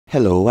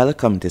Hello,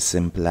 welcome to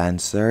Simple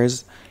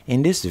Answers.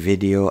 In this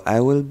video, I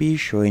will be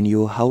showing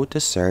you how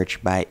to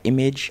search by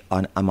image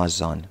on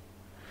Amazon.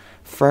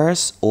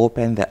 First,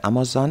 open the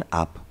Amazon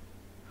app.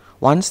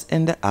 Once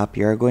in the app,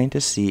 you're going to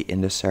see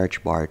in the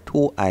search bar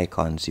two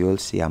icons. You will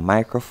see a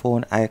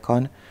microphone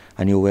icon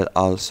and you will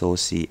also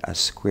see a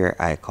square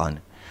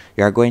icon.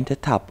 You're going to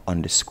tap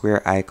on the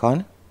square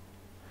icon.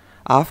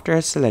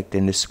 After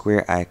selecting the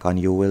square icon,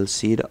 you will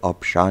see the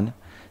option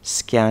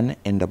Scan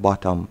in the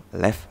bottom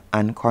left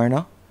hand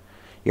corner.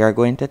 You are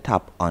going to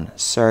tap on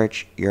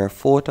Search Your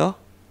Photo,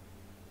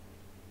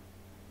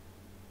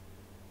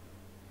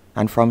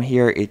 and from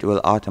here it will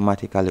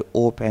automatically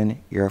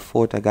open your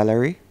photo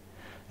gallery.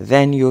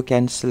 Then you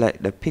can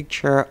select the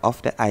picture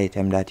of the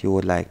item that you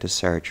would like to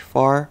search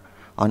for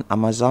on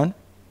Amazon,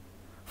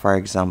 for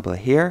example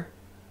here,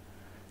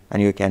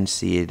 and you can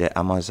see the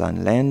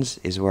Amazon lens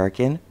is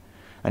working,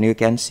 and you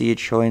can see it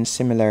showing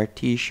similar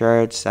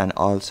t-shirts. And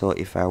also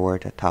if I were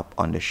to tap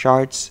on the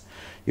shorts,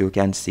 you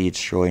can see it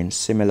showing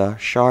similar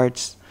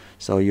shorts,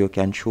 so you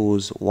can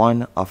choose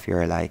one of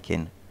your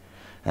liking.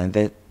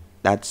 And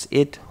that's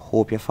it.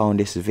 Hope you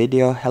found this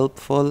video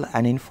helpful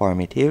and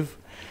informative.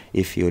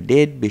 If you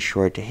did, be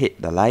sure to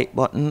hit the like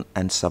button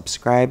and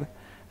subscribe,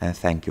 and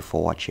thank you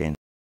for watching.